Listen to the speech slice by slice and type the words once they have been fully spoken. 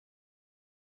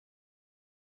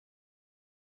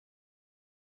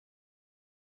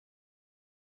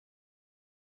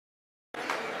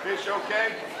voice okay?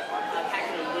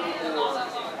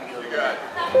 You got it.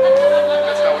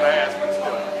 That's not what I asked, but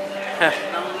still.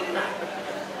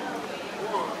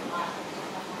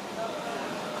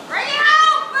 Bring it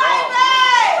home, baby!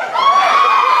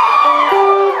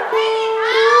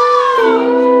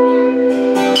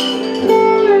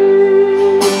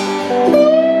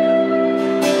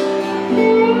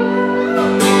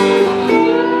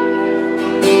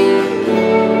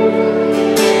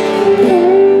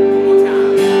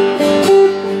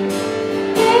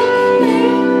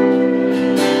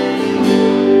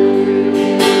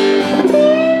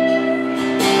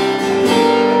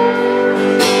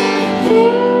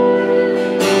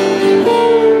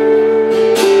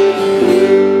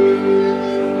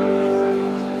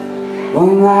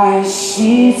 My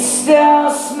sheets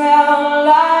still smell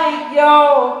like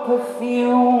your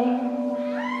perfume.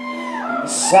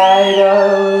 Inside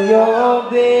of your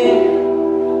bed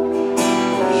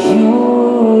you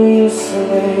used to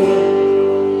lay.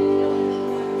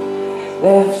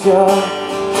 Left your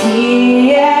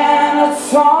key and a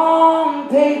torn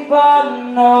paper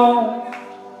note.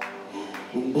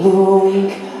 In blue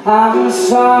ink, I'm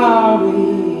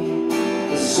sorry,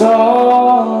 it's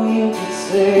all you can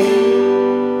say.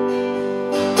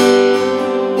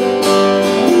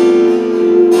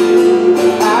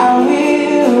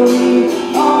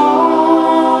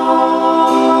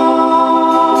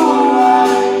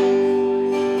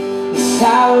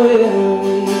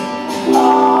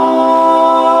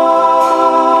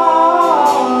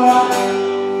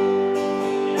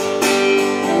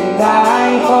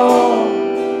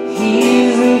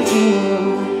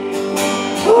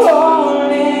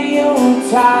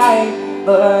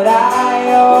 But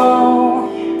I owe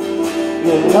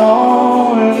your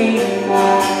lonely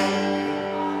night.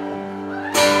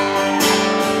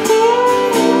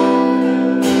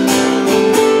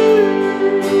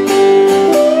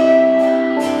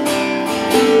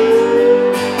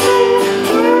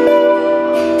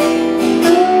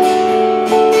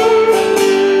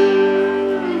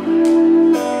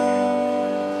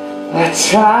 I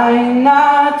try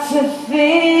not to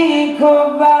think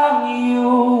about you,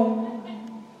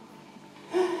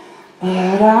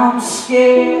 but I'm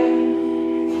scared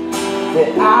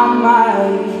that I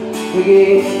might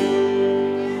forget.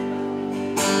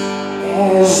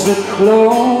 As the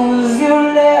clothes you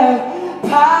left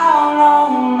piled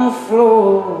on the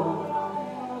floor,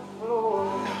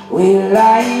 we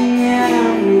like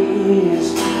memories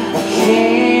I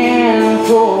can't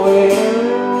throw away.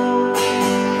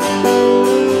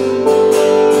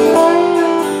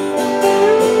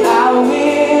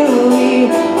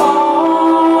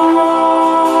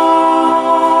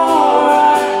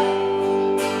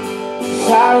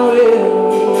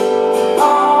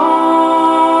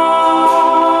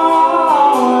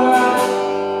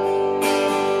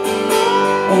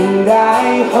 And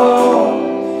I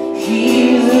hope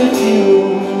he's with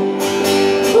you,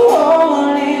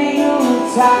 holding you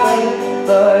tight.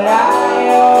 But I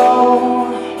owe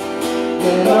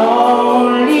you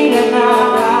lonely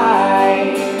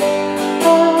tonight.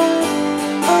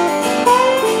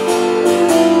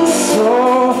 So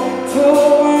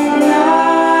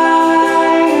tonight,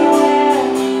 when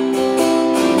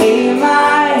I lay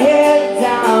my head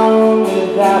down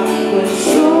without the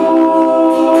truth,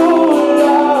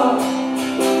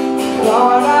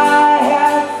 thought I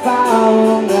had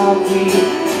found, I'll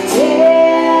pretend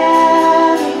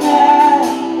that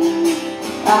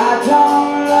I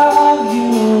don't love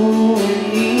you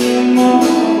anymore.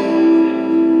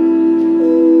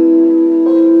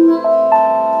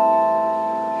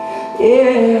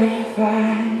 If I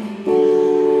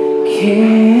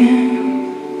can,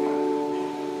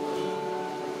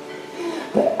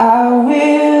 but I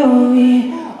will be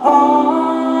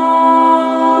alright.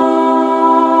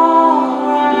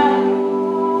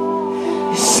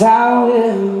 Yes, I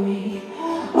will be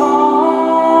alright.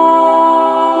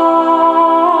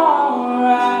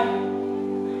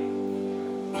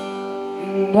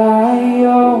 And I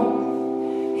hope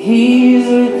he's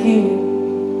with you,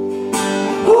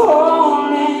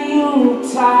 holding you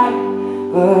tight.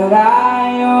 But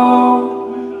I owe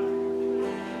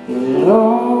you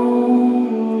lonely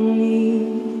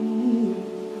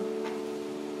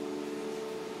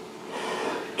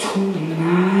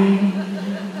tonight.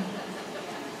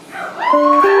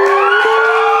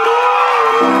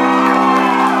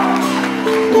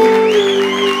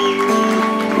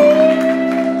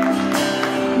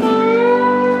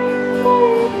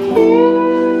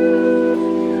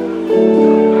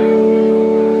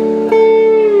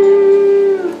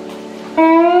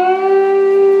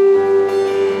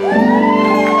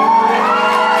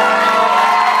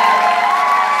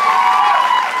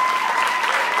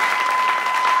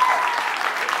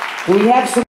 We have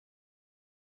some